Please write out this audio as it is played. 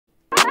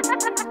Hey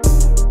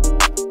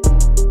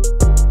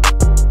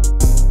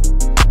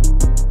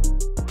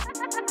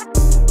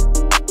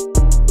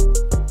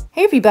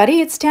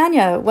everybody, it's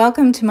Tanya.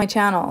 Welcome to my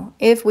channel.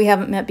 If we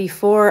haven't met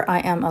before,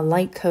 I am a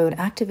light code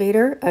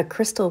activator, a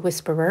crystal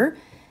whisperer,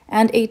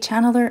 and a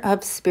channeler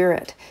of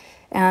spirit.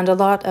 And a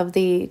lot of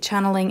the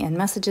channeling and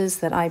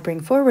messages that I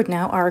bring forward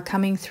now are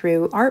coming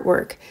through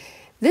artwork.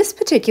 This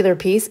particular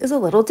piece is a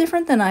little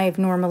different than I've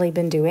normally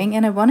been doing,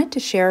 and I wanted to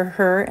share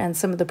her and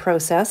some of the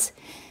process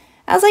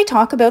as I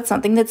talk about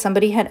something that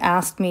somebody had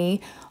asked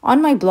me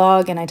on my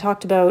blog and I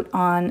talked about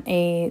on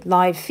a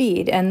live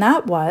feed, and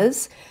that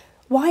was,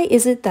 why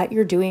is it that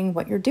you're doing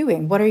what you're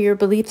doing? What are your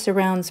beliefs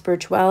around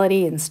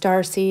spirituality and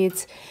star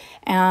seeds?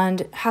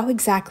 And how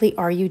exactly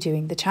are you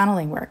doing the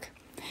channeling work?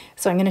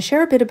 So I'm going to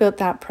share a bit about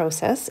that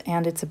process,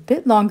 and it's a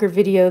bit longer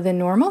video than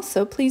normal,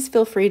 so please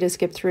feel free to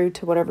skip through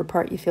to whatever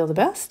part you feel the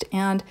best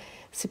and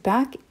sit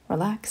back,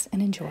 relax,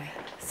 and enjoy.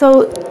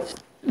 So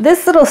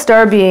this little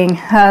star being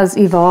has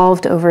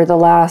evolved over the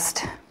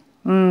last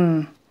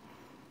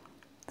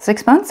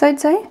 6 months, I'd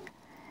say.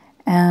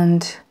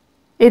 And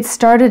it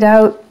started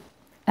out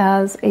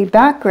as a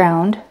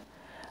background,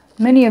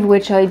 many of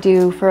which I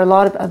do for a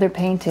lot of other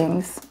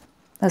paintings,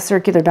 a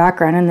circular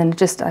background, and then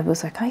I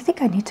was like, I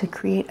think I need to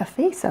create a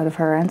face out of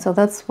her, and so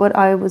that's what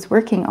I was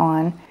working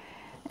on,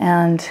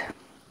 and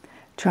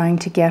trying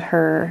to get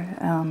her,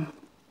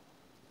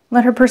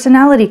 let her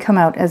personality come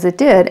out as it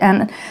did,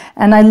 and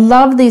I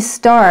love these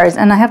stars,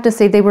 and I have to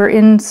say they were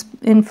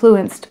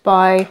influenced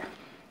by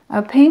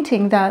a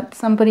painting that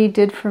somebody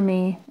did for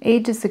me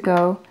ages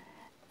ago.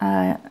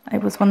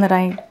 It was one that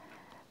I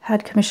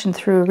had commissioned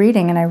through a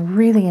reading, and I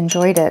really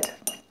enjoyed it.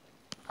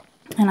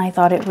 And I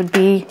thought it would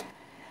be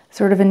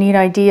sort of a neat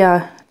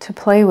idea to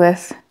play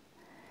with.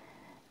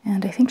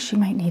 And I think she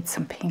might need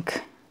some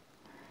pink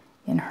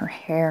in her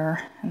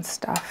hair and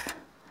stuff.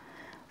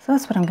 So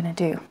that's what I'm going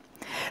to do.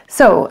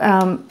 So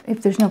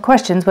if there's no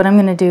questions, what I'm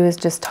going to do is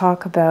just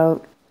talk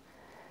about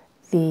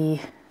the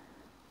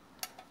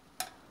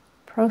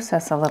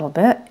process a little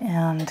bit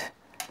and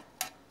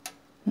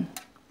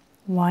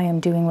why I'm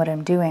doing what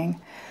I'm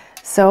doing.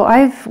 So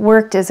I've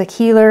worked as a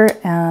healer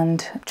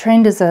and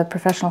trained as a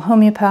professional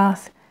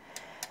homeopath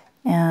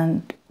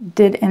and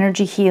did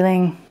energy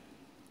healing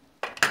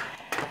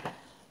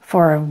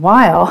for a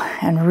while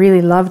and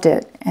really loved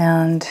it.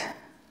 And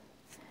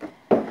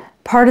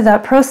part of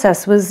that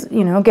process was,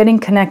 you know, getting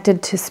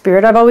connected to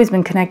spirit. I've always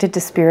been connected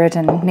to spirit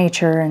and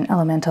nature and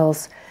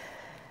elementals,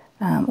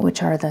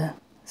 which are the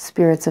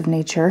spirits of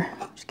nature.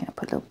 I'm just going to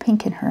put a little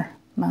pink in her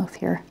mouth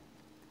here.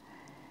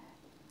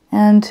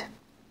 And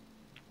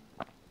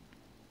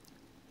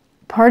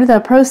part of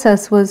that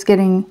process was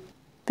getting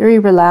very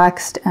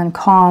relaxed and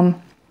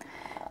calm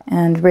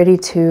and ready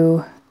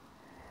to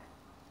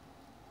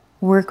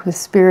work with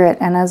spirit.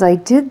 And as I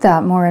did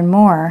that more and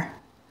more,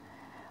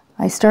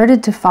 I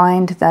started to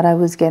find that I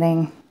was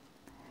getting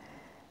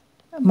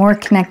more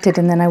connected,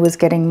 and then I was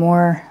getting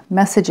more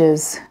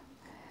messages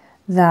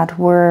that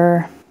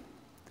were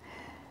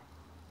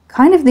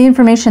kind of the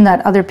information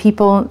that other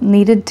people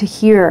needed to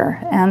hear.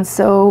 And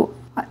so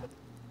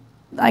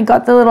I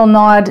got the little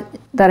nod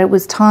that it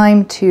was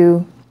time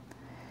to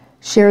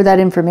share that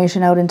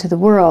information out into the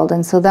world.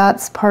 And so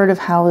that's part of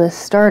how this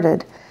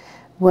started,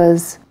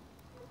 was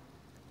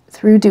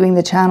through doing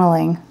the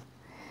channeling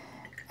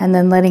and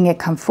then letting it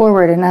come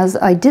forward. And as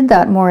I did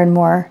that more and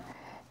more,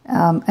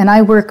 and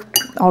I work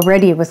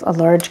already with a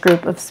large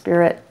group of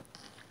spirit,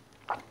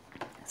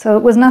 so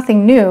it was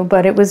nothing new,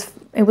 but it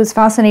was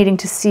fascinating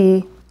to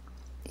see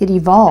it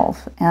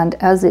evolve. And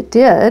as it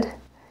did,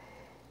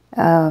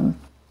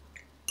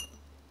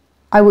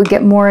 I would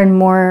get more and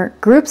more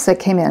groups that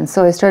came in.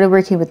 So I started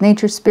working with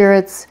nature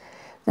spirits,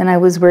 then I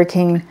was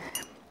working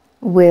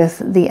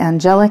with the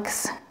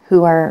angelics,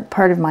 who are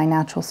part of my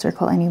natural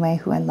circle anyway,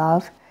 who I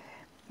love.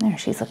 There,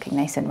 she's looking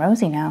nice and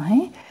rosy now,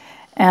 hey?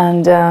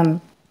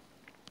 And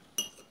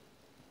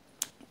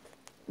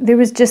there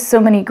was just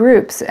so many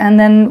groups. And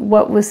then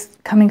what was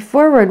coming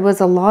forward was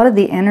a lot of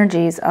the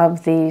energies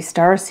of the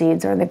star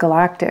seeds, or the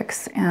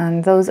galactics,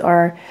 and those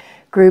are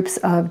groups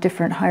of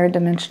different higher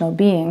dimensional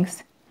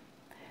beings.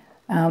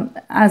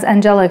 As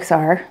angelics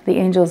are, the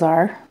angels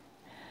are,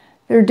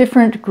 they're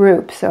different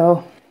groups.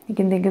 So you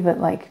can think of it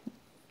like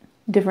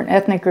different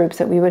ethnic groups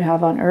that we would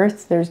have on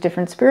Earth. There's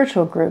different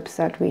spiritual groups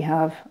that we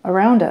have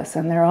around us,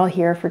 and they're all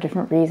here for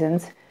different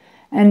reasons.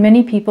 And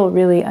many people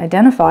really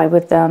identify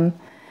with them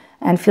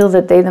and feel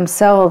that they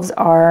themselves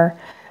are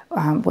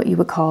what you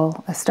would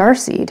call a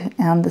starseed.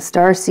 And the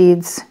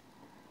starseeds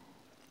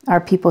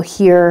are people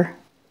here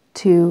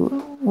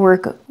to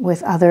work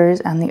with others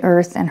and the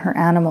Earth and her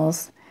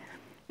animals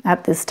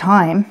at this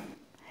time,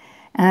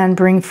 and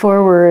bring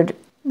forward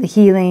the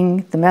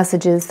healing, the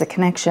messages, the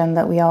connection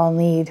that we all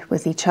need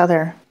with each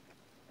other.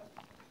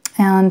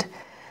 And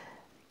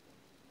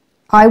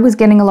I was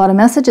getting a lot of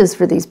messages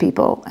for these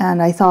people,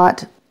 and I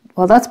thought,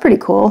 well, that's pretty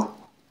cool.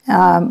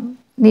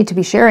 Need to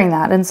be sharing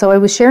that. And so I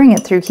was sharing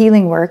it through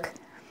healing work,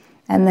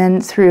 and then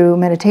through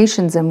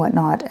meditations and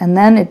whatnot. And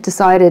then it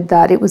decided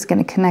that it was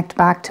going to connect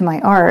back to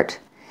my art.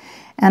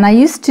 And I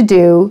used to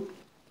do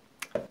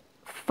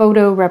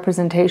photo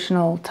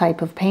representational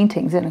type of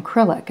paintings in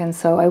acrylic, and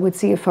so I would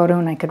see a photo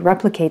and I could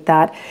replicate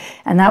that,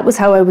 and that was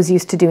how I was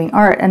used to doing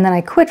art. And then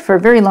I quit for a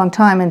very long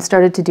time and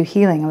started to do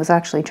healing. I was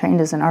actually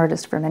trained as an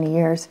artist for many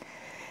years,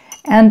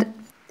 and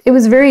it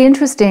was very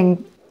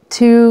interesting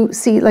to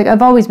see, like,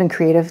 I've always been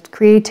creative.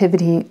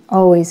 Creativity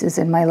always is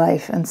in my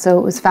life, and so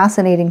it was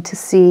fascinating to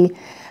see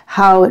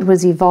how it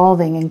was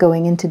evolving and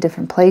going into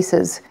different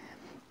places,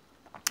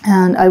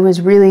 and I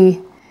was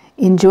really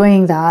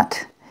enjoying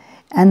that.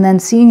 And then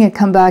seeing it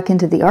come back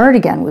into the art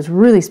again was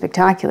really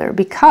spectacular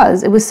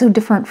because it was so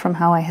different from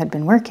how I had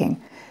been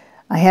working.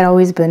 I had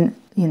always been,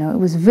 you know, it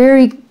was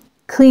very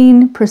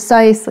clean,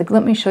 precise. Like,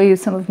 let me show you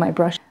some of my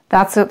brush.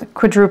 That's a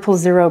quadruple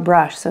zero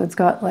brush. So it's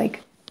got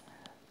like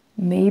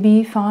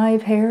maybe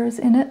 5 hairs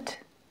in it,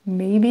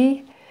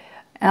 maybe.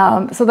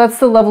 So that's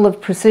the level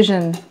of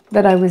precision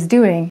that I was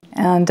doing.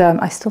 And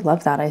I still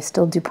love that. I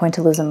still do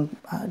pointillism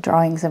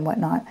drawings and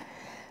whatnot.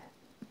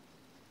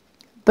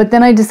 But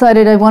then I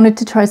decided I wanted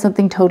to try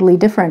something totally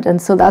different,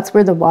 and so that's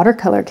where the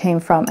watercolor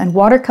came from. And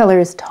watercolor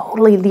is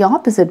totally the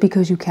opposite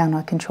because you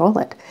cannot control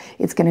it.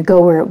 It's going to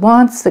go where it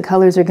wants, the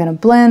colors are going to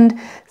blend.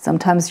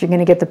 Sometimes you're going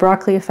to get the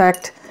broccoli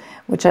effect,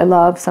 which I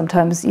love.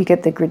 Sometimes you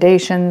get the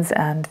gradations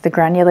and the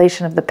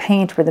granulation of the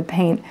paint where the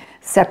paint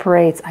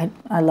separates.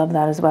 I love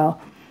that as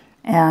well.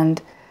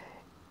 And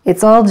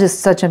it's all just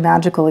such a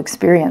magical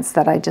experience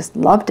that I just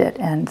loved it.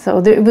 And so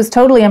it was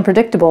totally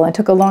unpredictable. It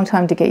took a long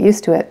time to get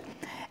used to it.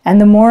 And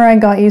the more I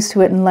got used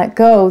to it and let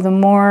go, the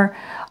more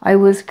I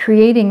was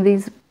creating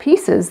these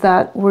pieces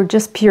that were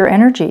just pure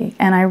energy.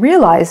 And I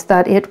realized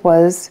that it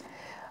was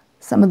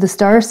some of the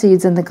star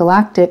seeds and the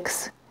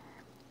galactics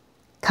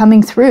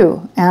coming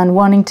through and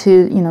wanting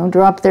to, you know,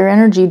 drop their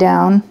energy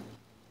down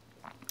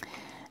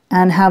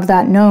and have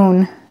that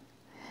known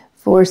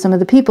for some of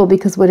the people,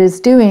 because what it's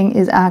doing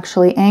is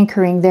actually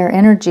anchoring their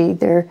energy,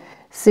 their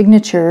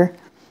signature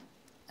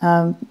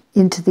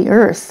into the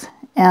earth.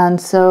 And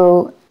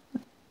so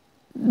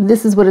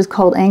this is what is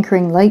called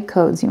anchoring light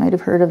codes. You might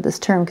have heard of this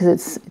term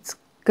because it's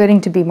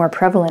getting to be more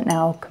prevalent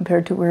now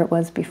compared to where it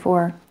was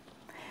before.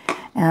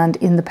 And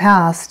in the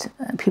past,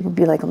 people would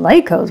be like,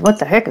 light codes, what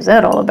the heck is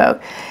that all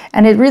about?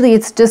 And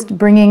it's just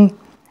bringing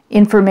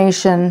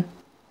information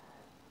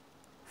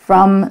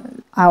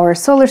from our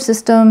solar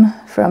system,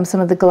 from some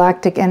of the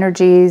galactic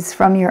energies,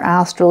 from your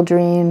astral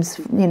dreams.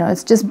 You know,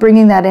 it's just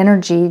bringing that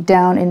energy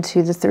down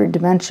into the third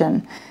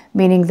dimension,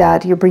 meaning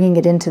that you're bringing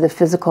it into the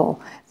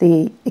physical,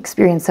 the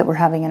experience that we're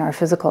having in our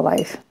physical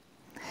life.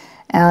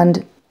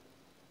 And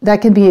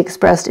that can be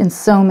expressed in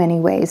so many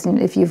ways. And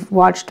if you've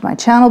watched my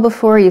channel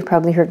before, you've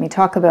probably heard me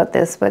talk about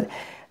this, but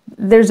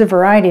there's a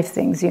variety of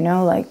things, you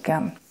know, like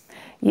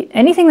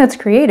anything that's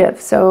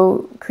creative.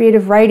 So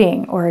creative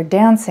writing or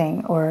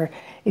dancing, or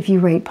if you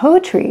write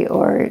poetry,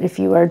 or if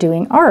you are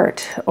doing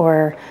art,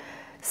 or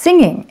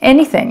singing,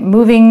 anything,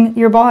 moving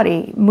your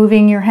body,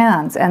 moving your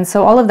hands. And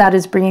so all of that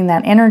is bringing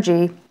that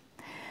energy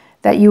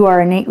that you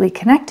are innately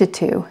connected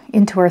to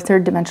into our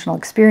third dimensional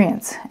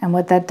experience. And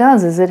what that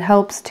does is it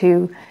helps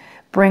to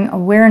bring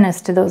awareness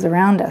to those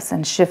around us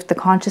and shift the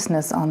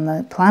consciousness on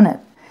the planet.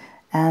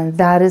 And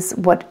that is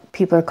what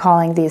people are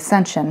calling the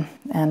ascension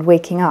and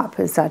waking up,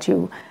 is that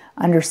you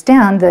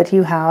understand that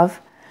you have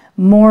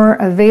more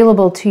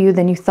available to you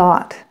than you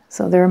thought.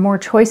 So there are more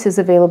choices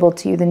available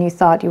to you than you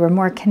thought. You are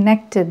more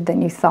connected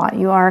than you thought.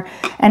 You are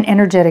an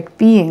energetic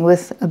being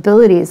with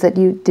abilities that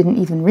you didn't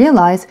even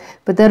realize,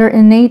 but that are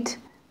innate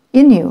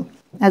in you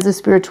as a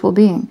spiritual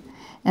being.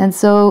 And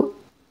so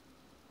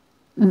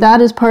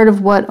that is part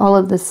of what all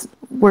of this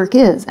work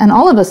is. And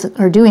all of us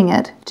are doing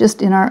it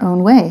just in our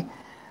own way.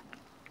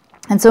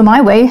 And so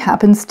my way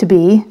happens to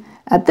be,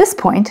 at this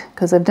point,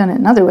 because I've done it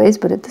in other ways,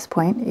 but at this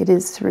point it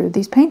is through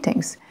these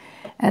paintings.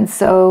 And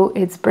so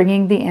it's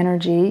bringing the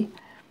energy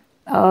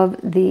of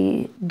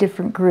the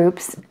different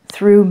groups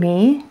through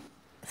me,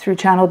 through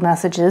channeled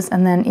messages,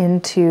 and then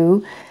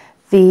into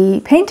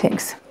the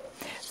paintings.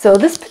 So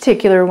this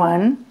particular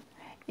one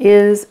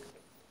is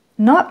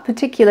not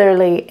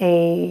particularly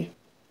a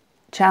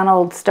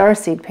channeled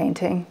starseed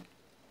painting,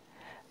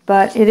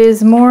 but it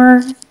is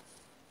more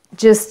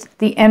just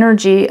the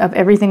energy of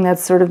everything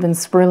that's sort of been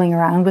swirling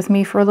around with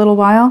me for a little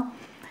while.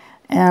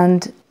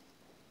 And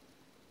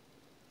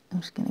I'm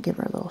just going to give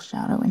her a little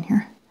shadow in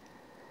here.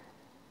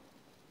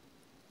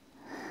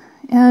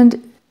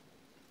 And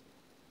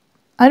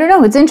I don't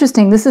know, it's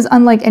interesting. This is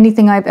unlike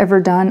anything I've ever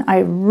done.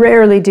 I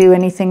rarely do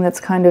anything that's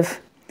kind of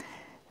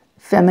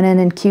feminine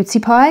and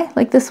cutesy pie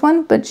like this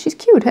one, but she's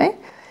cute, hey?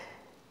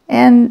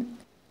 And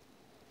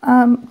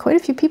quite a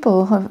few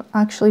people have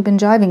actually been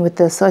jiving with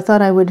this, so I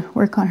thought I would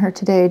work on her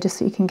today just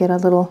so you can get a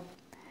little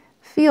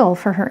feel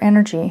for her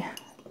energy.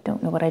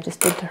 Don't know what I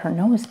just did to her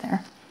nose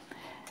there.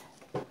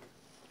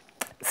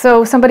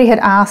 So somebody had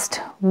asked,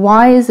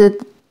 why is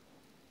it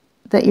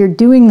that you're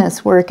doing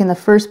this work in the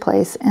first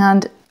place?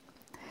 And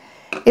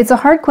It's a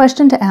hard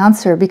question to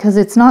answer because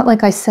it's not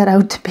like I set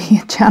out to be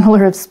a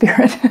channeler of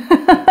spirit.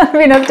 I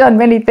mean, I've done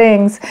many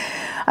things.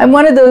 I'm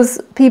one of those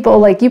people,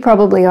 like you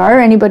probably are.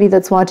 Anybody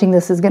that's watching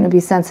this is going to be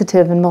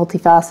sensitive and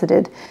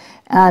multifaceted.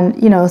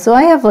 And, you know, so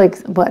I have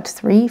like, what,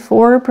 3,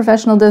 4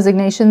 professional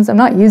designations. I'm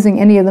not using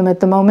any of them at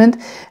the moment,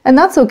 and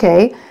that's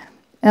okay.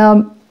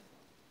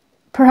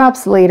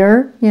 Perhaps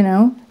later, you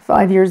know,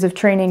 5 years of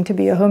training to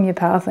be a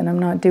homeopath, and I'm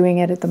not doing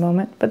it at the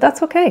moment, but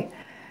that's okay.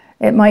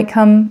 It might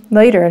come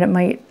later, and it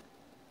might,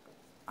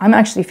 I'm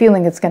actually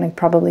feeling it's going to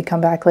probably come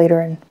back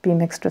later and be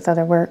mixed with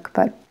other work.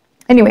 But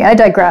anyway, I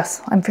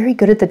digress. I'm very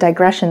good at the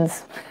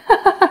digressions.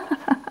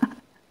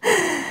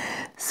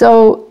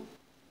 So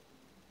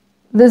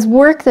this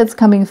work that's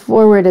coming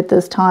forward at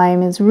this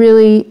time is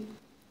really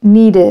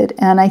needed.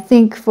 And I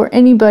think for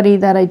anybody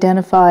that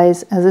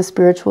identifies as a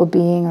spiritual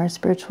being or a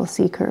spiritual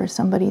seeker, or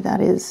somebody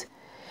that is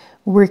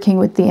working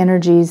with the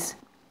energies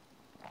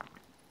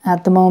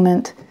at the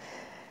moment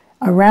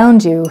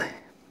around you,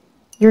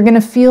 you're going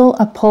to feel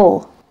a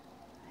pull.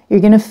 You're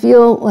going to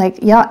feel like,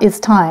 yeah, it's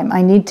time.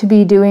 I need to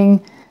be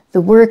doing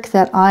the work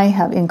that I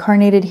have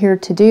incarnated here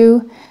to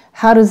do.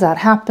 How does that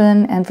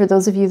happen? And for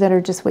those of you that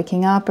are just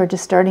waking up or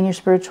just starting your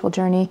spiritual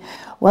journey,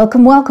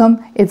 welcome,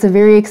 welcome. It's a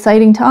very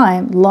exciting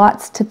time.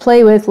 Lots to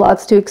play with,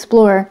 lots to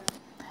explore.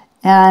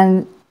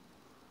 And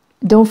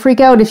don't freak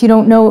out if you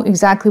don't know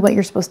exactly what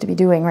you're supposed to be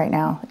doing right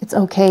now. It's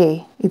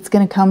okay. It's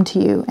going to come to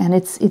you, and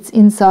it's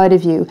inside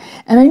of you.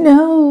 And I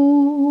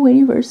know when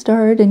you first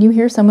start and you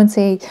hear someone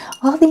say,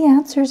 all the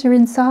answers are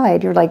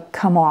inside, you're like,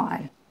 come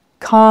on,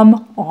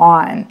 come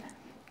on.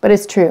 But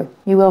it's true.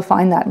 You will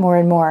find that more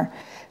and more.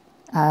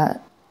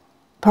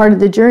 Part of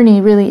the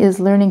journey really is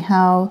learning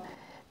how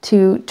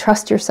to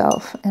trust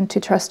yourself and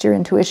to trust your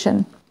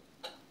intuition.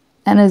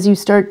 And as you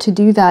start to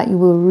do that, you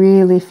will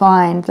really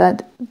find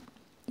that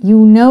you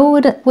know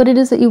what it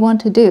is that you want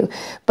to do.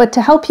 But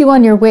to help you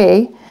on your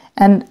way,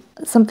 and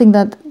something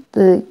that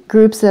the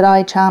groups that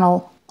I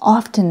channel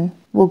often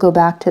will go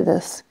back to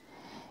this,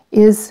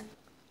 is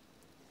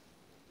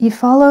you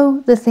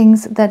follow the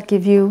things that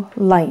give you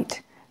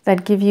light,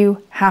 that give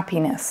you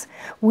happiness.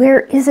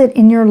 Where is it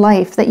in your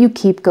life that you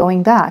keep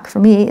going back? For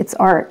me, it's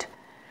art.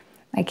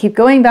 I keep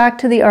going back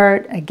to the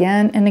art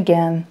again and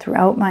again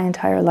throughout my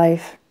entire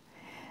life.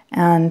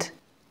 And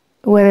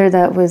whether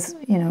that was,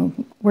 you know,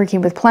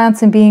 working with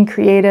plants and being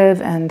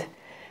creative and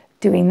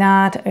doing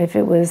that, if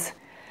it was,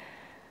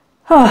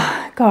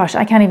 oh gosh,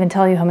 I can't even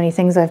tell you how many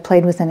things I've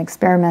played with and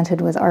experimented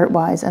with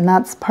art-wise. And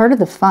that's part of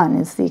the fun,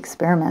 is the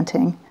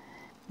experimenting,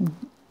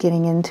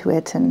 getting into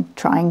it and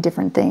trying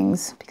different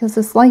things, because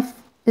this life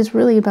is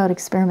really about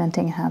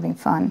experimenting and having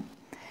fun.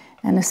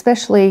 And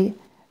especially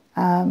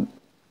the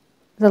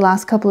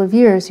last couple of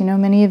years, you know,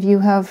 many of you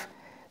have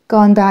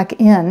gone back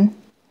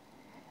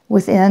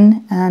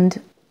within,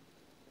 and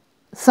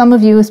some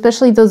of you,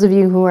 especially those of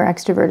you who are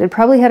extroverted,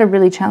 probably had a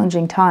really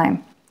challenging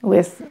time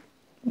with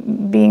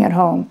being at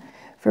home.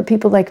 For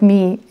people like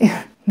me,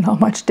 not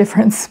much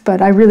difference,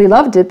 but I really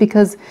loved it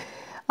because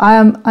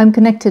I'm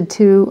connected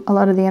to a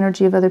lot of the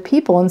energy of other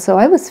people, and so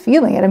I was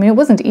feeling it. I mean, it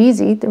wasn't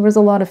easy. There was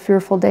a lot of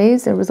fearful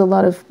days. There was a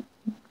lot of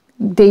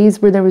days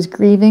where there was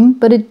grieving,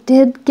 but it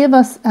did give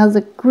us, as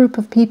a group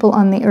of people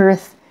on the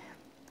earth,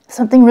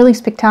 something really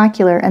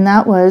spectacular, and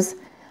that was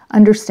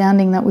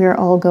understanding that we are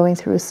all going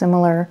through a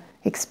similar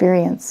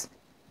experience,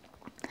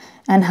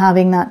 and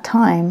having that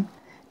time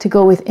to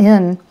go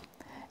within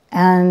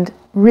and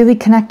really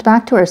connect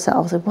back to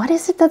ourselves. Like, what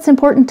is it that's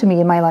important to me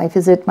in my life?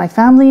 Is it my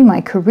family,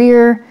 my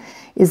career?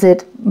 Is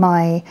it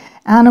my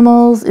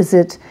animals? Is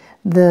it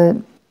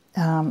the,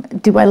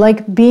 do I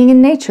like being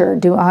in nature?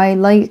 Do I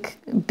like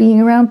being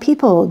around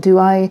people? Do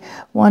I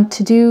want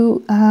to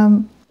do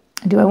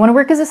I want to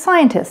work as a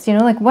scientist? You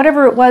know, like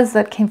whatever it was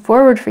that came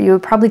forward for you,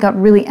 it probably got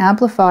really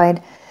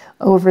amplified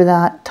over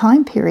that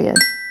time period.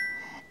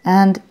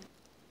 And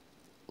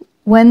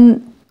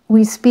when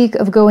we speak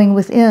of going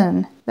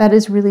within, that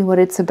is really what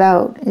it's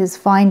about, is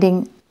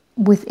finding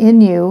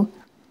within you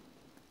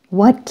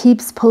what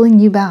keeps pulling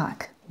you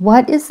back.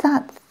 What is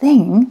that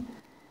thing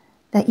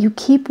that you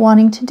keep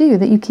wanting to do,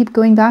 that you keep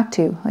going back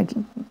to? Like,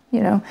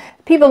 you know,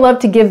 people love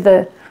to give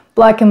the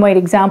black and white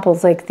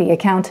examples like the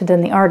accountant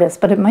and the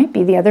artist, but it might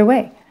be the other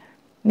way.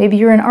 Maybe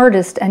you're an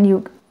artist and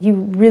you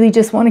really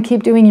just want to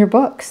keep doing your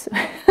books.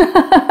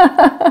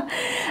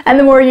 And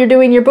the more you're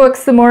doing your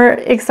books, the more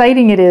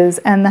exciting it is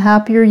and the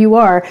happier you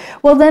are.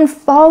 Well, then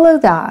follow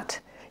that.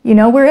 You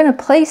know, we're in a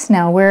place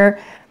now where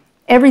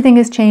everything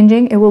is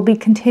changing. It will be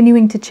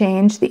continuing to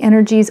change. The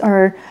energies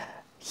are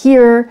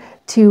here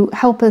to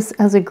help us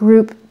as a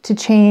group to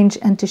change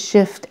and to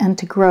shift and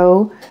to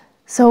grow.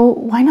 So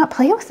why not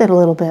play with it a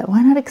little bit?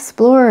 Why not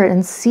explore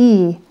and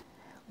see,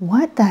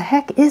 what the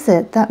heck is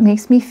it that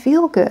makes me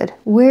feel good?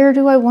 Where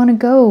do I want to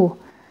go?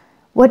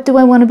 What do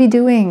I want to be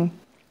doing?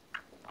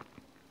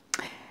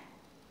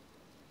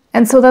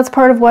 And so that's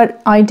part of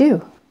what I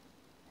do,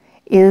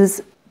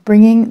 is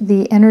bringing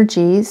the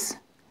energies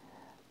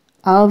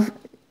of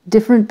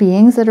different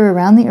beings that are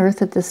around the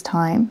earth at this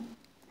time,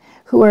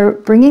 who are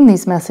bringing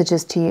these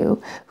messages to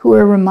you, who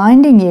are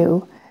reminding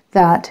you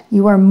that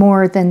you are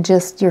more than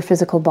just your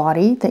physical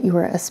body, that you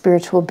are a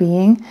spiritual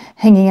being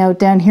hanging out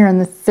down here in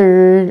the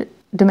third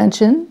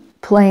dimension,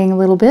 playing a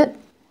little bit,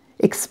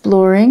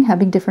 exploring,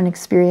 having different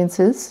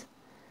experiences,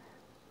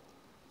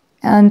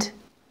 and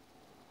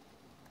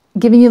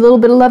giving you a little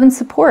bit of love and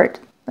support.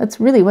 That's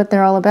really what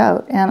they're all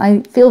about. And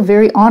I feel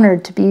very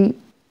honored to be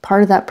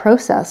part of that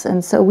process.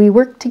 And so we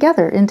work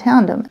together in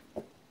tandem.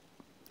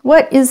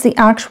 What is the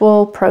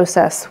actual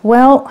process?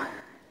 Well,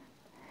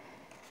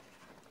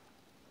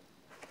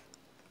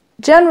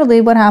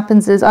 generally what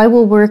happens is I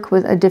will work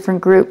with a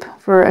different group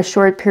for a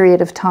short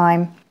period of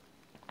time.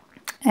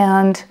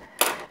 And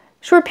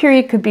short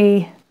period could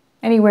be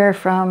anywhere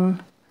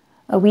from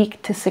a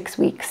week to 6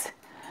 weeks.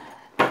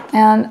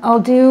 And I'll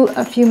do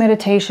a few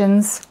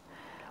meditations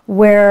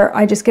where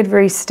I just get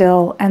very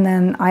still, and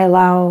then I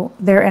allow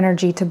their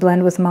energy to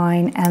blend with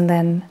mine, and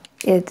then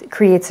it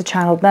creates a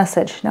channeled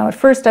message. Now, at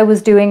first I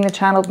was doing the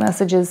channeled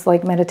messages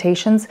like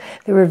meditations.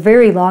 They were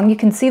very long. You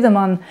can see them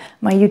on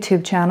my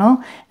YouTube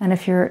channel. And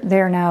if you're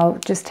there now,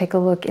 just take a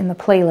look in the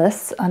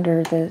playlists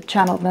under the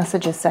channeled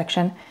messages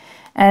section.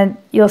 And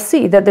you'll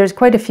see that there's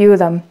quite a few of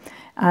them,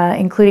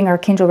 including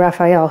Archangel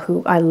Raphael,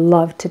 who I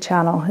love to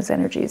channel. His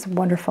energy is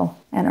wonderful.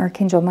 And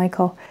Archangel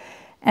Michael.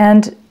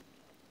 And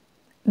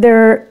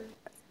they're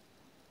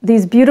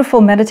these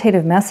beautiful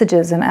meditative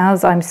messages, and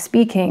as I'm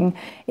speaking,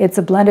 it's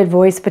a blended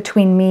voice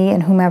between me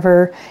and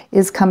whomever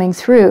is coming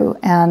through.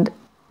 And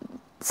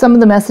some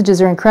of the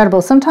messages are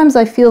incredible. Sometimes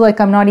I feel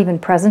like I'm not even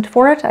present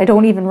for it. I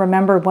don't even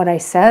remember what I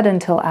said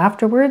until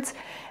afterwards.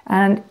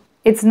 And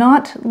it's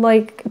not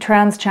like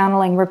trance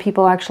channeling where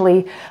people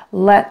actually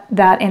let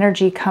that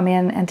energy come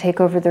in and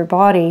take over their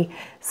body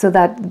so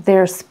that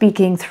they're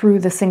speaking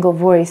through the single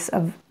voice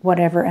of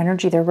whatever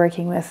energy they're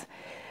working with.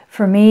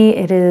 For me,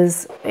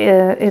 it's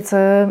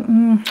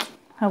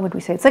how would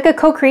we say? It's like a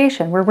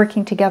co-creation. We're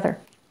working together.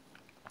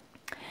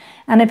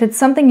 And if it's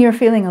something you're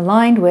feeling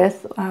aligned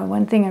with,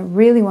 one thing I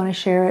really want to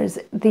share is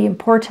the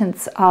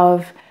importance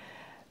of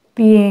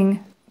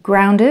being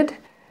grounded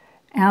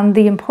and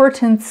the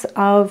importance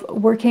of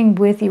working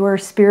with your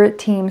spirit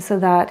team so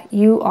that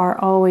you are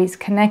always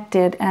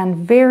connected and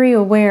very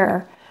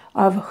aware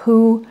of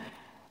who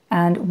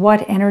and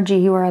what energy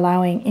you are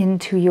allowing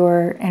into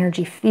your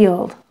energy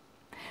field.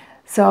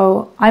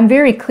 So I'm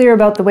very clear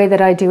about the way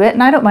that I do it,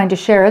 and I don't mind to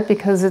share it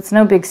because it's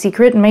no big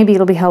secret and maybe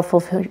it'll be helpful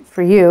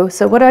for you.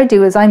 So what I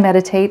do is I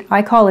meditate.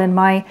 I call in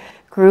my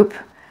group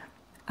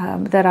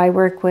that I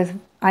work with.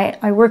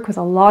 I work with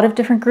a lot of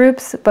different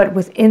groups, but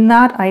within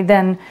that I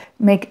then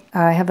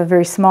I have a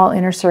very small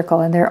inner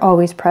circle, and they're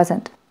always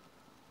present.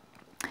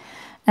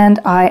 And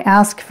I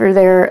ask for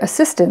their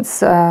assistance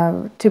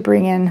to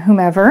bring in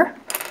whomever.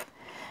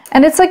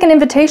 And it's like an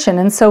invitation.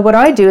 And so what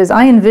I do is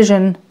I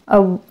envision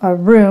a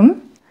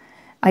room.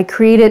 I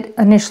create it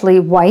initially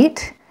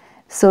white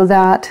so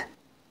that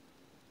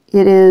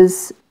it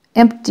is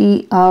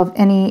empty of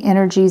any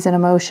energies and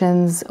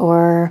emotions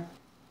or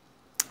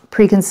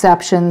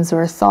preconceptions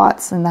or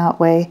thoughts in that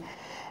way.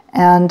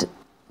 And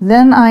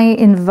then I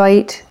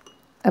invite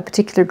a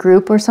particular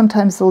group, or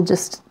sometimes they'll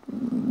just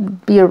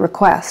be a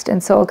request.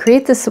 And so I'll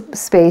create this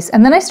space,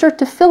 and then I start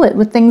to fill it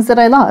with things that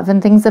I love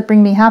and things that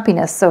bring me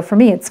happiness. So for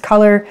me, it's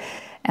color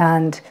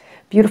and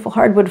beautiful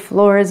hardwood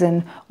floors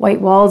and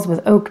white walls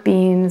with oak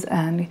beams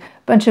and a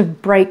bunch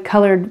of bright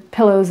colored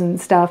pillows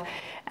and stuff.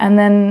 And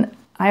then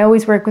I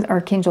always work with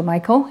Archangel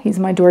Michael. He's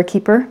my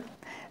doorkeeper.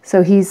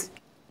 So he's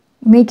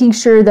making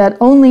sure that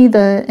only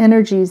the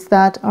energies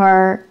that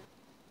are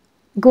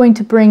going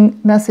to bring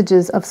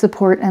messages of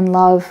support and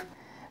love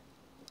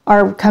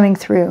are coming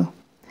through.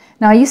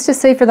 Now, I used to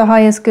say for the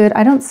highest good.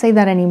 I don't say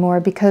that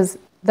anymore because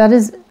that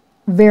is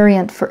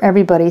variant for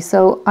everybody.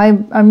 So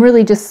I'm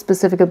really just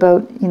specific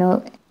about,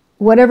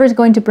 whatever is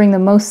going to bring the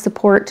most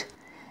support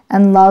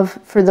and love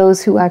for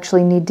those who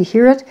actually need to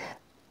hear it,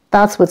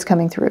 that's what's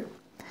coming through.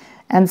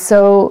 And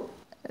so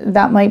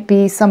that might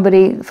be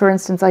somebody, for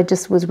instance, I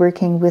just was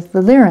working with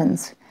the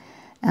Lyrans,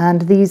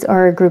 and these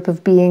are a group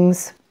of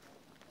beings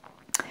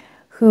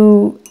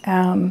who,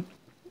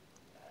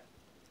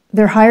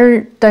 they're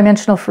higher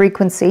dimensional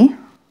frequency.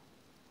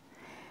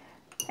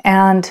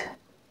 And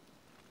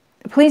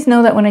please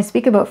know that when I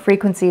speak about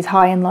frequencies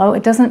high and low,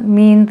 it doesn't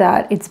mean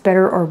that it's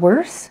better or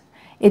worse.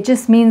 It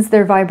just means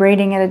they're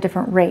vibrating at a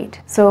different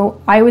rate.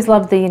 So I always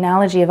love the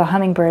analogy of a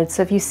hummingbird.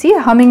 So if you see a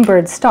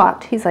hummingbird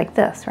stopped, he's like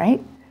this,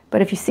 right?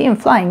 But if you see him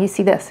flying, you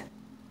see this,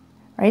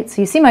 right?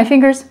 So you see my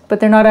fingers, but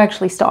they're not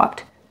actually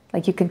stopped.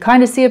 Like you can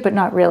kind of see it, but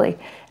not really.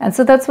 And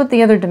so that's what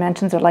the other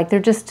dimensions are like.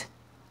 They're just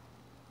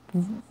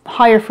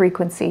higher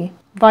frequency,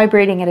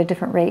 vibrating at a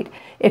different rate.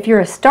 If you're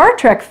a Star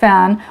Trek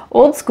fan,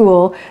 old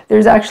school,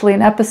 there's actually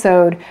an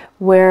episode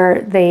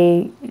where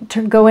they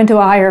go into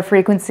a higher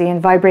frequency and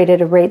vibrate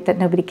at a rate that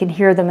nobody can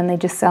hear them, and they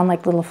just sound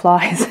like little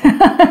flies.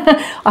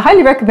 I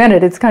highly recommend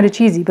it. It's kind of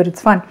cheesy, but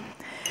it's fun.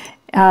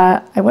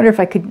 I wonder if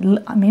I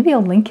could, maybe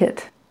I'll link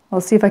it.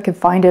 I'll see if I can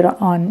find it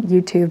on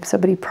YouTube.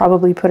 Somebody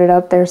probably put it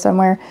out there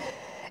somewhere.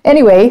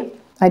 Anyway,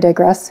 I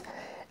digress.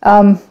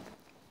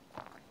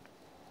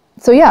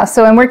 So yeah,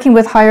 so I'm working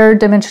with higher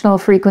dimensional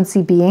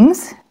frequency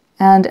beings,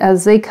 and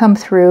as they come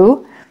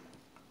through,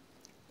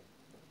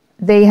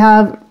 they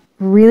have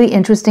really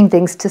interesting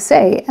things to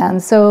say.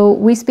 And so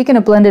we speak in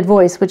a blended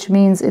voice, which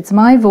means it's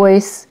my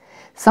voice.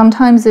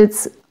 Sometimes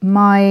it's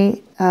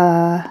my,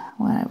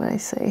 what would I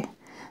say?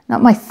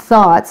 Not my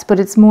thoughts, but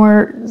it's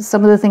more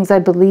some of the things I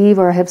believe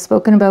or have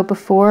spoken about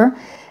before.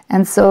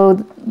 And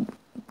so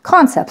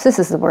concepts, this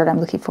is the word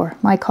I'm looking for,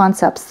 my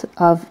concepts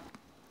of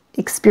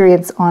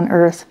experience on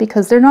Earth,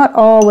 because they're not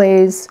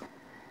always,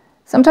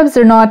 sometimes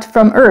they're not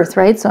from Earth,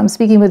 right? So I'm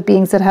speaking with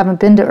beings that haven't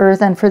been to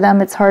Earth, and for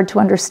them it's hard to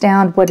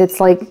understand what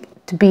it's like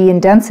to be in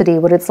density,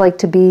 what it's like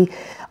to be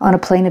on a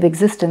plane of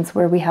existence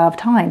where we have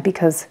time,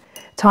 because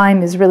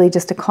time is really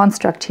just a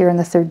construct here in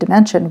the third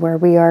dimension where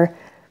we are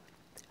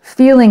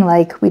feeling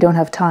like we don't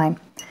have time.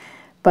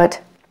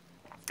 But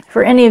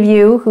for any of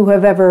you who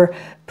have ever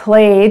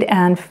played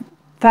and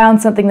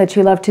found something that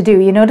you love to do,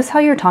 you notice how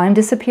your time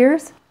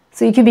disappears?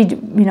 So you could be,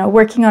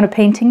 working on a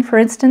painting, for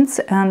instance,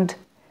 and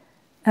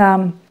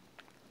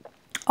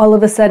all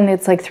of a sudden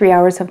it's like 3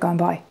 hours have gone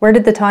by. Where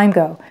did the time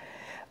go?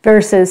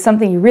 Versus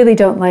something you really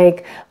don't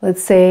like,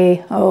 let's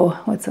say,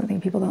 what's something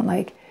people don't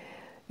like?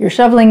 You're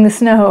shoveling the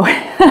snow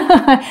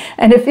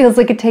and it feels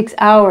like it takes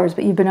hours,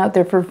 but you've been out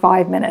there for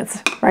 5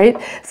 minutes, right?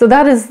 So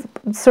that is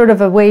sort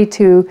of a way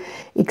to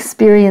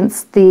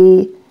experience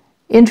the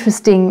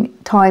interesting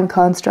time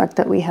construct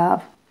that we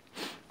have.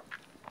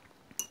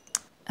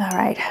 All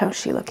right, how's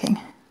she looking?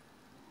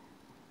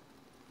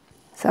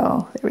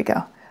 So there we go.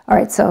 All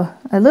right, so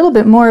a little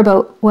bit more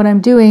about what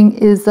I'm doing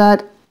is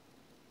that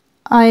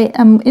I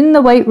am in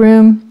the white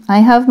room. I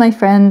have my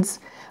friends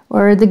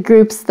or the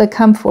groups that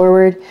come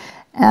forward,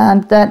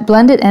 and that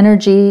blended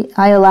energy,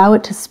 I allow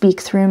it to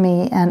speak through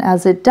me. And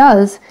as it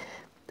does,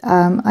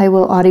 I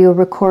will audio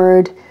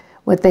record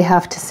what they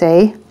have to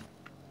say.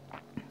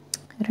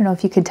 I don't know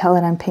if you can tell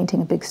that I'm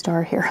painting a big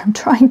star here. I'm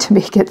trying to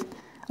make it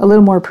a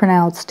little more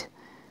pronounced.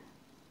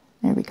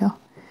 There we go.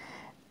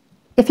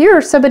 If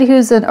you're somebody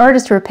who's an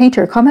artist or a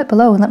painter, comment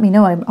below and let me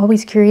know. I'm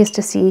always curious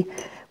to see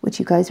what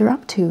you guys are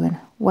up to and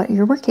what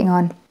you're working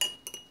on.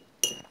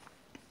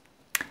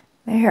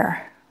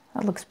 There,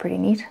 that looks pretty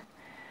neat.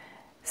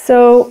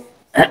 So,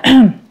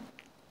 I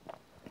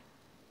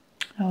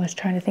was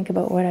trying to think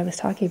about what I was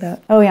talking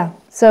about. Oh yeah,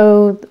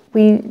 so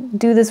we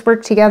do this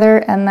work together,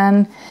 and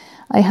then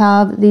I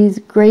have these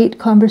great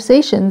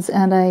conversations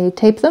and I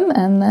tape them,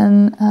 and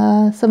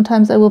then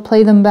sometimes I will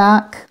play them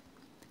back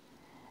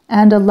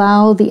and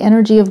allow the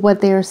energy of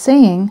what they are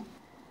saying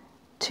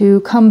to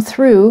come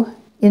through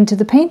into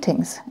the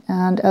paintings.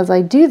 And as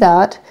I do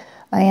that,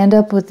 I end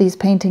up with these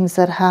paintings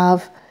that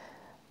have,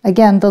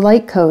 again, the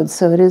light codes.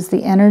 So it is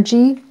the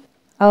energy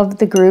of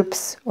the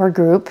groups or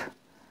group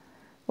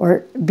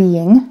or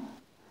being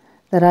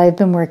that I've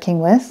been working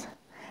with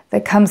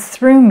that comes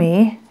through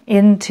me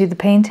into the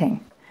painting.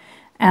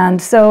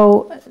 And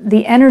so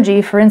the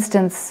energy, for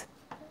instance,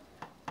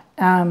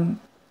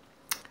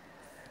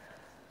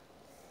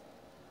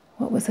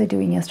 what was I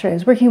doing yesterday? I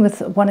was working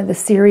with one of the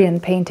Syrian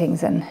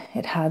paintings, and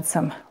it had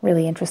some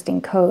really interesting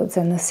codes.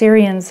 And the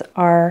Syrians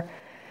are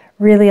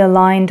really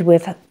aligned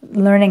with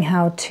learning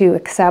how to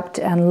accept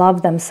and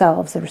love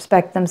themselves,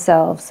 respect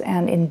themselves.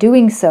 And in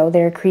doing so,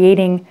 they're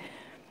creating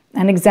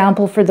an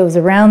example for those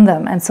around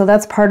them. And so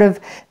that's part of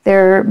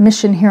their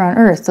mission here on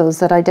Earth, those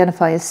that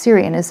identify as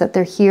Syrian, is that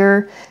they're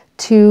here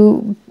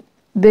to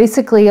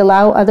basically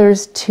allow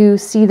others to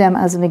see them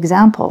as an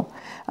example.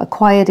 A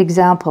quiet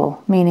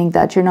example, meaning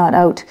that you're not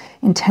out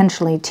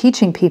intentionally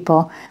teaching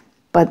people,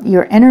 but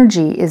your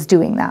energy is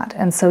doing that.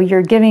 And so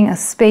you're giving a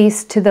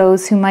space to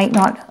those who might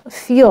not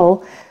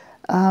feel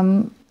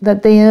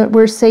that they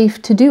were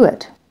safe to do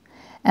it.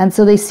 And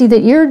so they see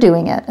that you're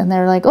doing it, and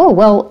they're like, oh,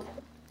 well,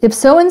 if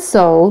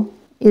so-and-so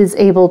is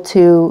able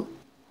to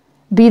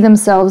be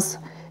themselves,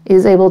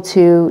 is able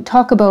to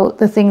talk about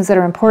the things that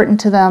are important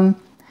to them,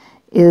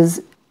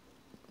 is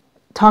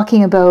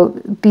talking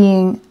about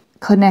being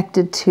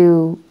connected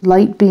to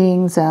light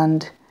beings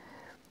and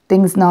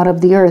things not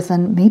of the earth,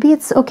 and maybe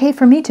it's okay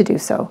for me to do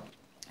so.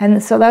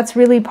 And so that's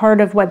really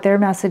part of what their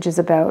message is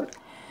about.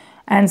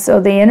 And so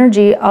the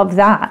energy of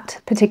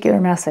that particular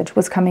message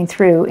was coming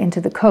through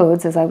into the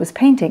codes as I was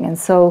painting. And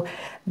so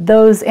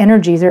those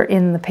energies are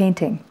in the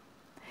painting,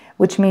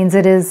 which means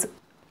it's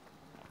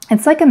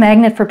like a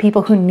magnet for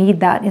people who need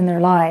that in their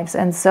lives.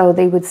 And so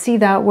they would see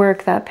that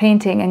work, that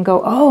painting, and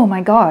go, oh my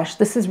gosh,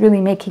 this is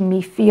really making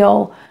me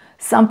feel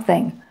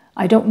something.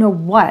 I don't know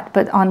what,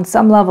 but on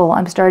some level,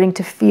 I'm starting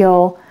to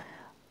feel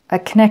a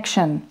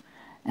connection,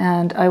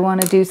 and I want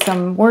to do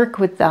some work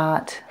with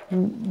that.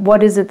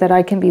 What is it that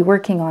I can be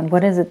working on?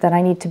 What is it that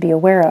I need to be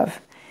aware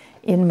of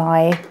in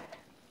my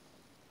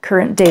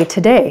current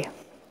day-to-day?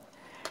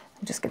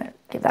 I'm just going to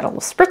give that a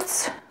little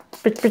spritz.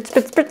 Spritz, spritz,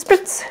 spritz, spritz,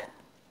 spritz.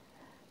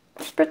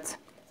 Spritz.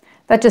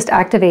 That just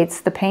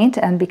activates the paint,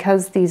 and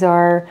because these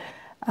are,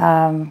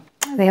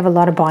 they have a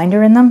lot of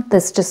binder in them,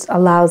 this just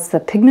allows the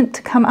pigment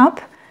to come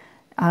up.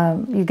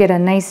 You get a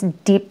nice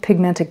deep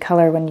pigmented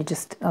color when you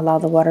just allow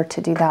the water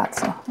to do that.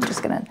 So I'm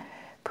just going to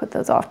put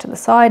those off to the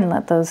side and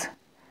let those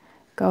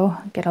go,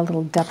 get a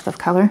little depth of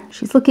color.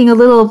 She's looking a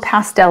little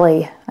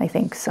pastel-y, I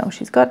think, so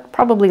she's got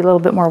probably a little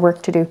bit more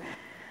work to do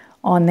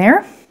on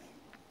there.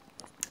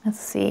 Let's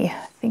see,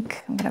 I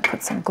think I'm going to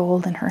put some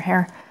gold in her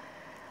hair.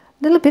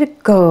 A little bit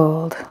of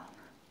gold.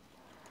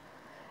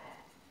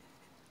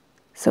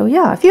 So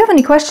yeah, if you have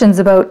any questions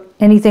about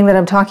anything that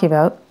I'm talking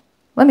about,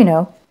 let me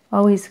know.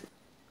 Always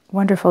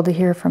wonderful to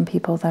hear from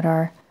people that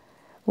are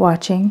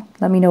watching.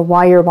 Let me know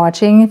why you're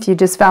watching, if you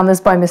just found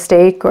this by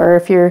mistake, or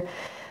if you're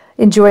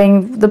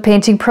enjoying the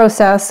painting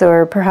process,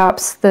 or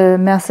perhaps the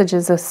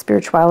messages of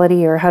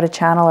spirituality, or how to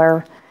channel,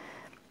 or,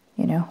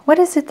 you know, what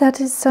is it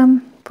that is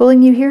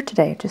pulling you here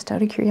today? Just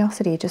out of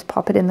curiosity, just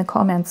pop it in the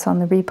comments on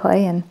the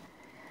replay and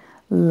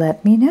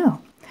let me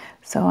know.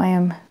 So I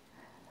am,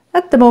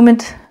 at the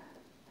moment,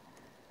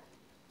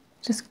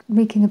 just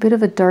making a bit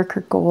of a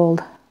darker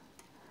gold,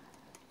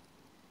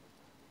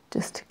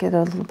 just to get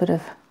a little bit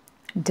of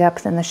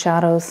depth in the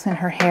shadows in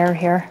her hair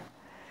here.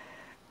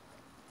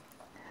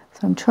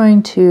 So I'm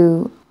trying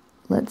to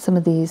let some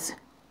of these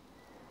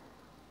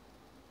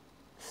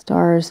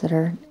stars that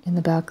are in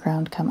the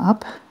background come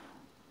up,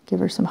 give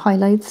her some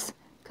highlights,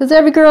 because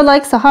every girl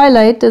likes a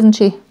highlight, doesn't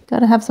she? Got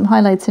to have some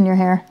highlights in your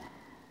hair.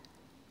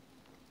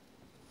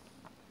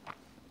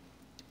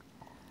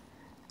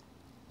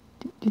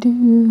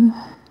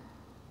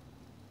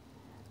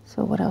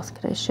 So what else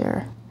could I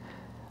share?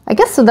 I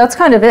guess so that's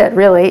kind of it,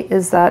 really,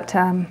 is that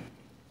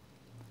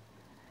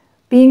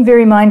being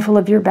very mindful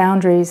of your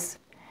boundaries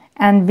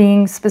and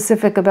being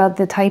specific about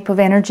the type of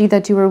energy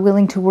that you are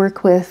willing to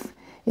work with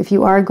if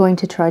you are going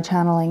to try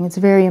channeling. It's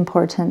very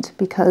important,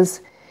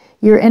 because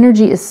your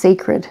energy is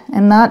sacred,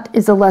 and that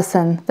is a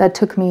lesson that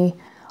took me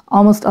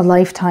almost a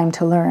lifetime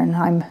to learn.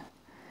 I'm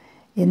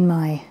in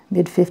my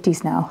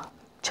mid-50s now.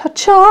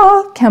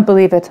 Cha-cha! Can't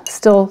believe it.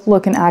 Still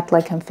look and act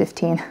like I'm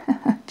 15.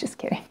 Just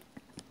kidding.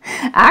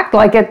 Act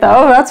like it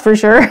though, that's for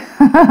sure.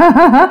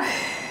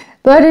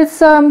 But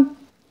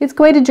it's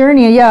quite a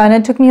journey, yeah, and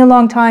it took me a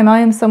long time. I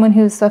am someone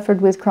who's suffered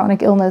with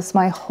chronic illness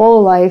my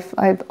whole life.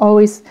 I've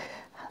always,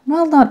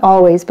 well, not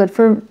always, but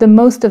for the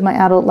most of my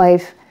adult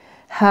life,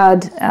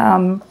 had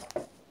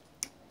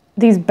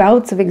these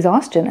bouts of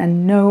exhaustion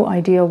and no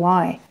idea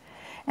why.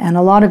 And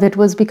a lot of it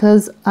was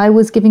because I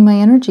was giving my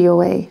energy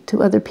away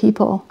to other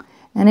people.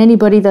 And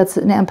anybody that's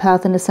an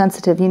empath and a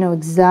sensitive, you know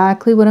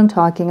exactly what I'm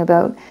talking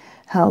about,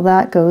 how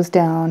that goes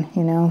down.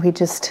 You know, we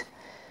just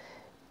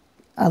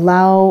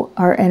allow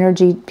our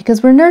energy,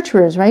 because we're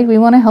nurturers, right? We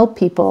want to help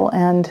people,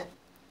 and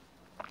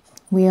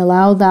we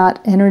allow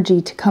that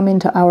energy to come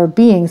into our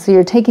being. So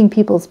you're taking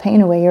people's pain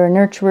away. You're a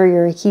nurturer,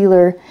 you're a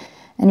healer,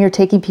 and you're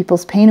taking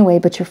people's pain away,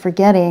 but you're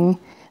forgetting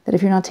that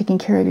if you're not taking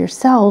care of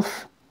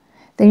yourself,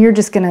 then you're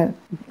just going to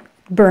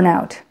burn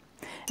out.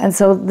 And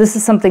so this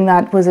is something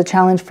that was a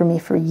challenge for me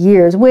for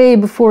years, way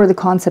before the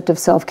concept of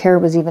self-care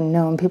was even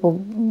known. People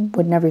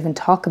would never even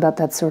talk about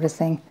that sort of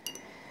thing.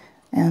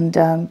 And,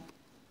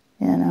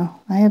 you know,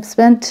 I have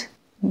spent,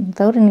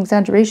 without an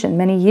exaggeration,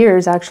 many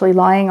years actually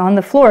lying on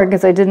the floor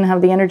because I didn't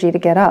have the energy to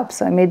get up.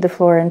 So I made the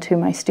floor into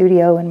my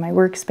studio and my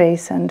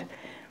workspace and,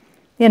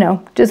 you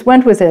know, just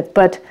went with it.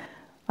 But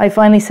I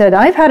finally said,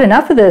 I've had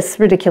enough of this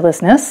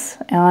ridiculousness.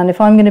 And if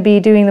I'm going to be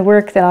doing the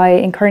work that I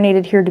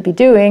incarnated here to be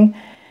doing,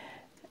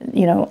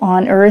 you know,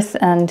 on Earth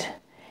and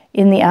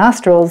in the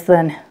astrals,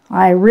 then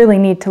I really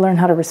need to learn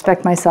how to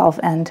respect myself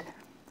and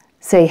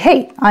say,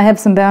 hey, I have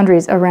some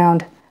boundaries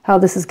around how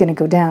this is going to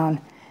go down.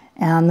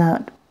 And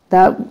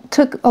that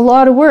took a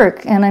lot of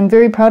work, and I'm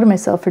very proud of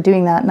myself for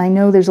doing that. And I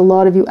know there's a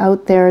lot of you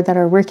out there that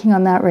are working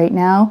on that right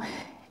now.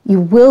 You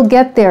will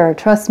get there,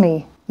 trust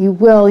me. You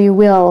will, you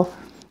will.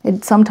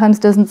 It sometimes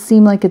doesn't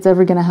seem like it's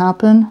ever going to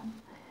happen,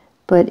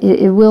 but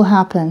it will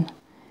happen.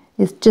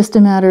 It's just a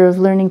matter of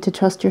learning to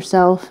trust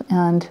yourself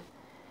and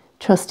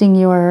trusting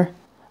your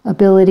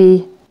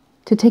ability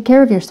to take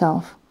care of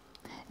yourself.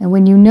 And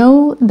when you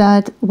know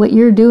that what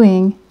you're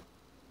doing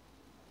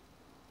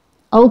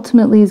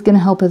ultimately is going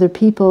to help other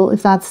people,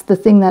 if that's the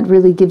thing that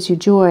really gives you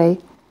joy,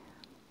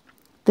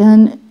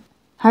 then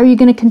how are you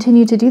going to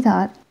continue to do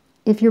that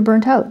if you're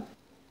burnt out?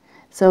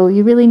 So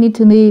you really need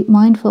to be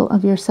mindful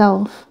of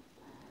yourself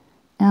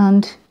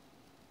and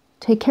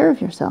take care of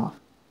yourself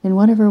in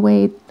whatever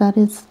way that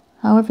is.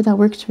 However that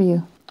works for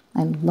you.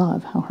 I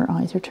love how her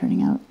eyes are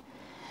turning out.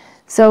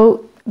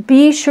 So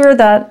be sure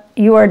that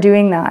you are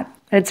doing that.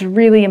 It's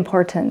really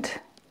important.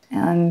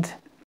 And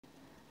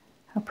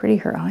how pretty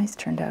her eyes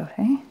turned out,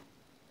 eh?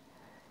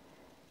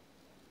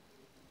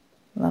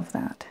 Love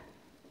that.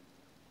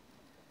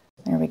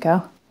 There we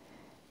go.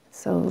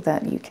 So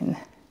that you can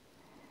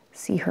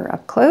see her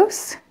up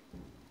close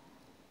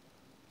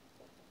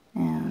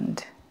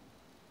and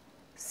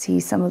see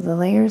some of the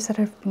layers that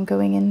have been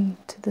going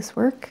into this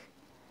work.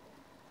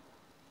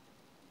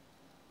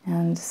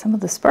 And some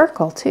of the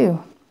sparkle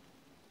too.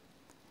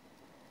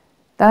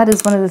 That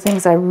is one of the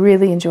things I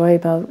really enjoy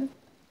about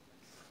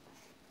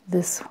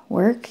this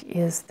work,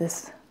 is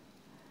this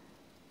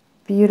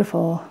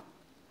beautiful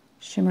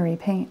shimmery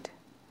paint.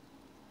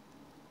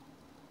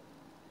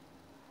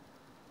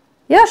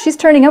 Yeah, she's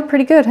turning out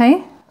pretty good,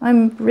 hey?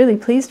 I'm really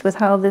pleased with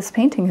how this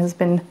painting has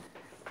been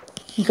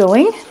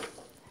going.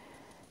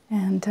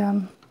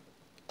 And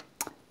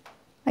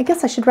I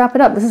guess I should wrap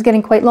it up. This is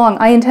getting quite long.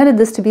 I intended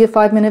this to be a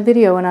 5-minute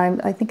video, and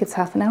I think it's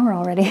half an hour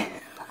already.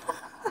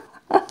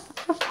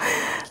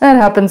 That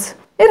happens.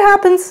 It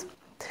happens.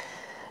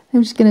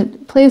 I'm just going to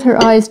play with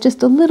her eyes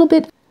just a little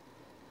bit.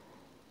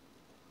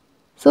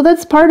 So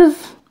that's part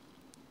of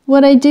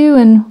what I do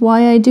and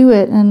why I do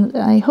it, and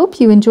I hope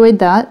you enjoyed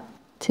that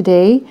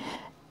today.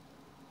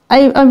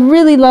 I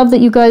really love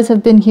that you guys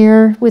have been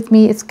here with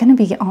me. It's going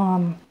to be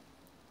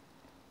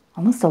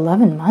almost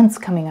 11 months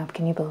coming up.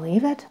 Can you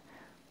believe it?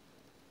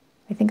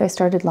 I think I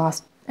started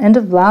end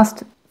of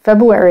last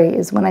February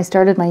is when I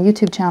started my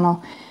YouTube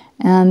channel.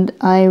 And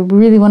I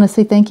really want to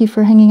say thank you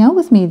for hanging out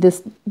with me.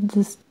 This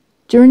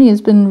journey has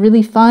been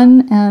really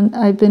fun, and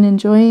I've been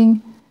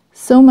enjoying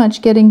so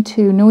much getting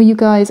to know you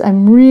guys.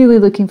 I'm really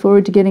looking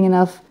forward to getting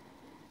enough.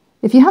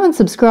 If you haven't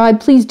subscribed,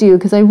 please do,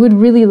 because I would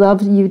really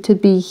love you to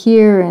be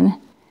here and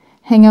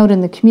hang out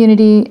in the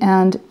community.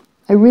 And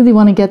I really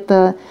want to get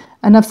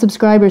enough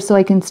subscribers so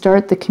I can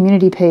start the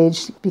community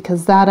page,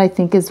 because that, I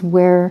think, is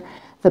where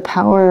the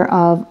power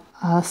of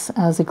us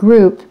as a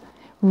group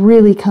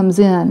really comes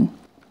in.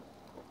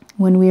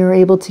 When we are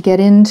able to get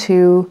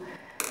into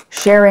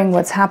sharing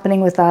what's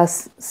happening with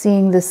us,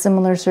 seeing the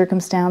similar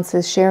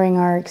circumstances, sharing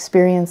our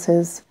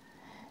experiences,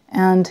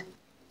 and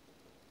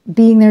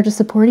being there to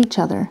support each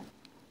other.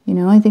 You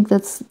know, I think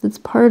that's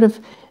part of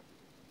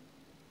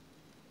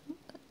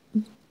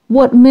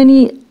what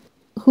many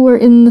who are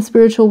in the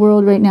spiritual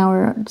world right now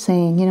are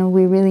saying. You know,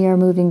 we really are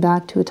moving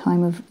back to a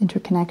time of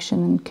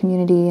interconnection and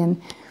community.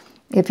 And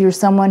if you're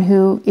someone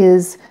who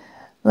is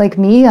like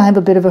me, I have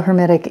a bit of a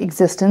hermetic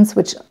existence,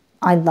 which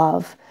I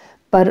love.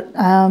 But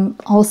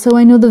also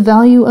I know the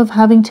value of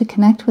having to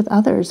connect with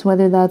others,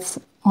 whether that's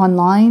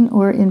online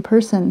or in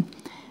person.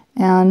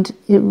 And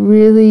it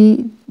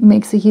really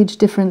makes a huge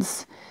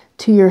difference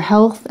to your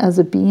health as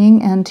a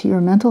being and to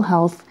your mental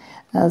health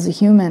as a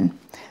human.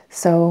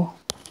 So,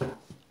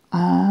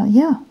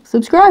 yeah,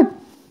 subscribe.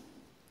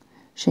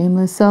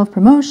 Shameless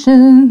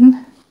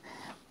self-promotion,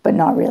 but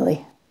not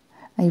really.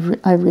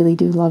 I really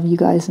do love you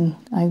guys, and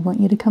I want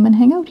you to come and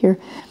hang out here.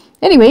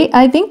 Anyway,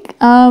 I think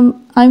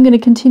I'm going to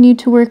continue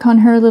to work on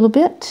her a little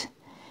bit.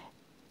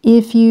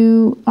 If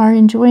you are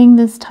enjoying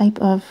this type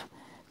of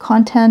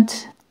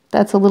content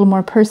that's a little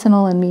more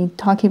personal and me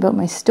talking about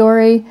my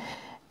story,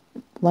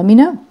 let me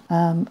know.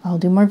 I'll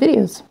do more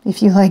videos.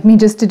 If you like me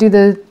just to do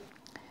the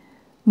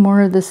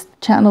more of this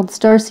channeled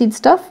starseed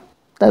stuff,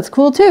 that's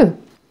cool too.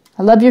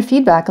 I love your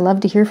feedback. I love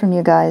to hear from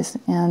you guys.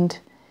 And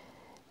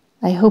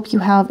I hope you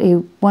have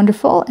a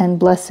wonderful and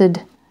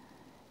blessed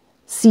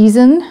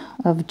season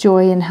of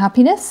joy and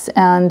happiness,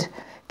 and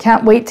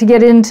can't wait to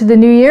get into the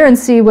new year and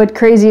see what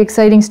crazy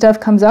exciting stuff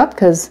comes up,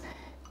 because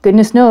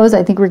goodness knows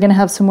I think we're going to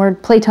have some more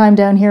playtime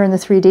down here in the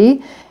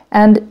 3D,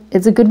 and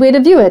it's a good way to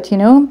view it. You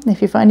know,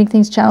 if you're finding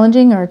things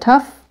challenging or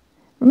tough,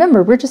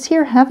 remember, we're just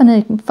here having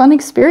a fun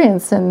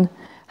experience, and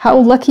how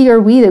lucky are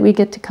we that we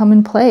get to come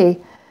and play.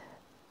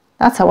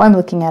 That's how I'm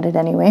looking at it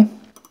anyway.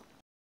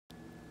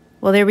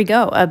 Well, there we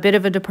go. A bit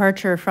of a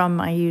departure from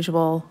my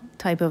usual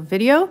type of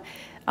video.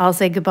 I'll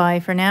say goodbye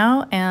for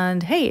now.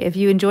 And hey, if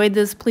you enjoyed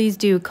this, please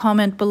do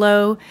comment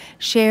below,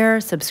 share,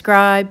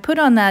 subscribe, put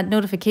on that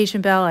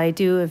notification bell. I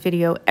do a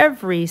video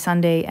every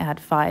Sunday at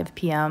 5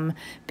 p.m.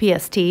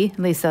 PST. At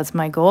least that's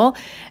my goal.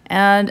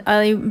 And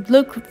I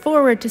look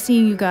forward to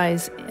seeing you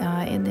guys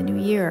in the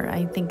new year.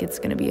 I think it's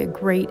going to be a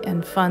great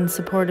and fun,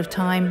 supportive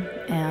time.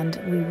 And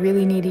we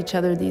really need each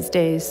other these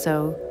days.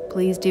 So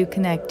please do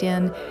connect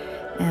in.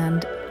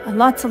 And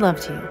lots of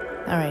love to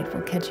you. All right,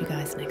 we'll catch you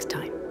guys next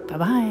time.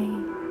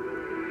 Bye-bye.